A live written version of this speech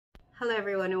Hello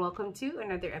everyone and welcome to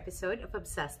another episode of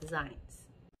Obsessed Designs.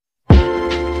 I'm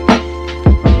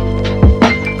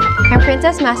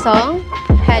Princess Masong,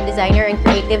 Head Designer and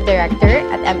Creative Director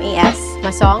at MAS,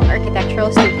 Masong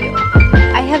Architectural Studio.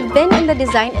 I have been in the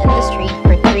design industry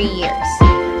for 3 years,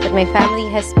 but my family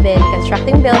has been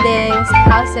constructing buildings,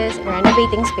 houses, and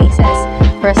renovating spaces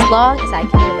for as long as I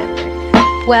can remember.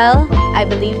 Well, I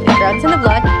believe it runs in the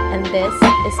blood, and this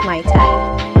is my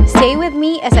time. Stay with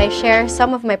me as I share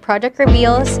some of my project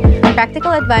reveals,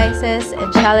 practical advices,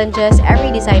 and challenges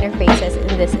every designer faces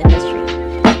in this industry.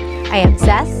 I am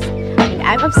Cez, and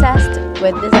I'm obsessed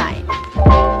with design.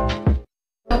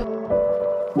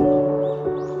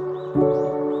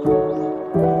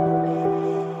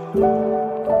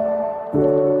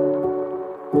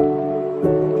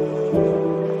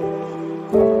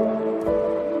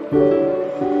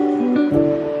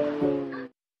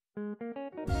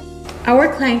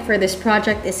 Our client for this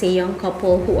project is a young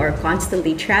couple who are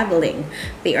constantly traveling.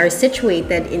 They are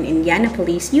situated in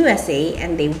Indianapolis, USA,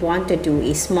 and they want to do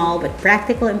a small but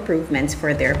practical improvements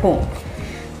for their home.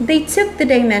 They took the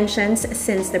dimensions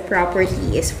since the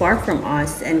property is far from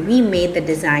us, and we made the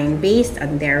design based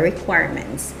on their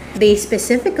requirements. They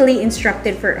specifically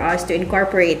instructed for us to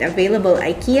incorporate available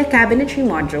Ikea cabinetry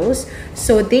modules,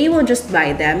 so they will just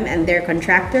buy them and their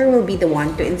contractor will be the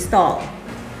one to install.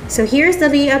 So here's the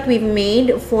layout we've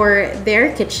made for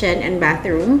their kitchen and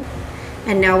bathroom.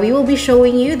 And now we will be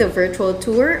showing you the virtual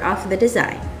tour of the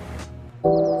design.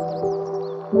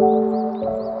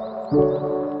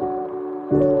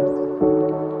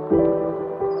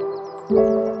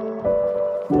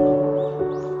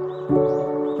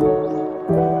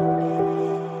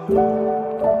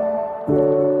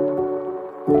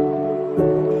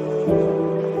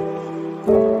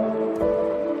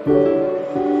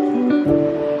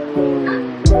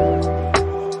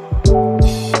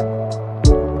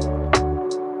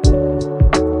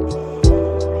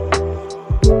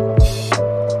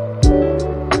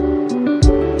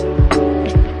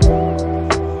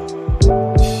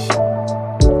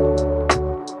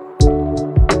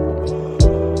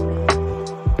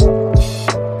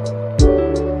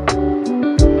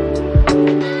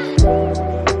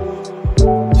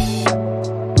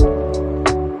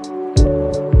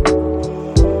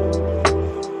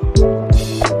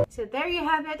 So there you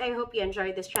have it. I hope you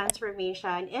enjoyed this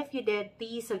transformation. If you did,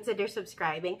 please consider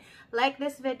subscribing, like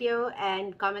this video,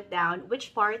 and comment down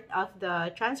which part of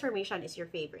the transformation is your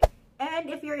favorite. And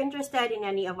if you're interested in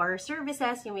any of our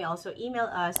services, you may also email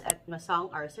us at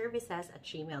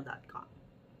masongourservices@gmail.com.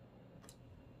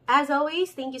 As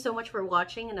always, thank you so much for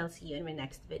watching, and I'll see you in my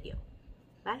next video.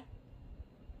 Bye!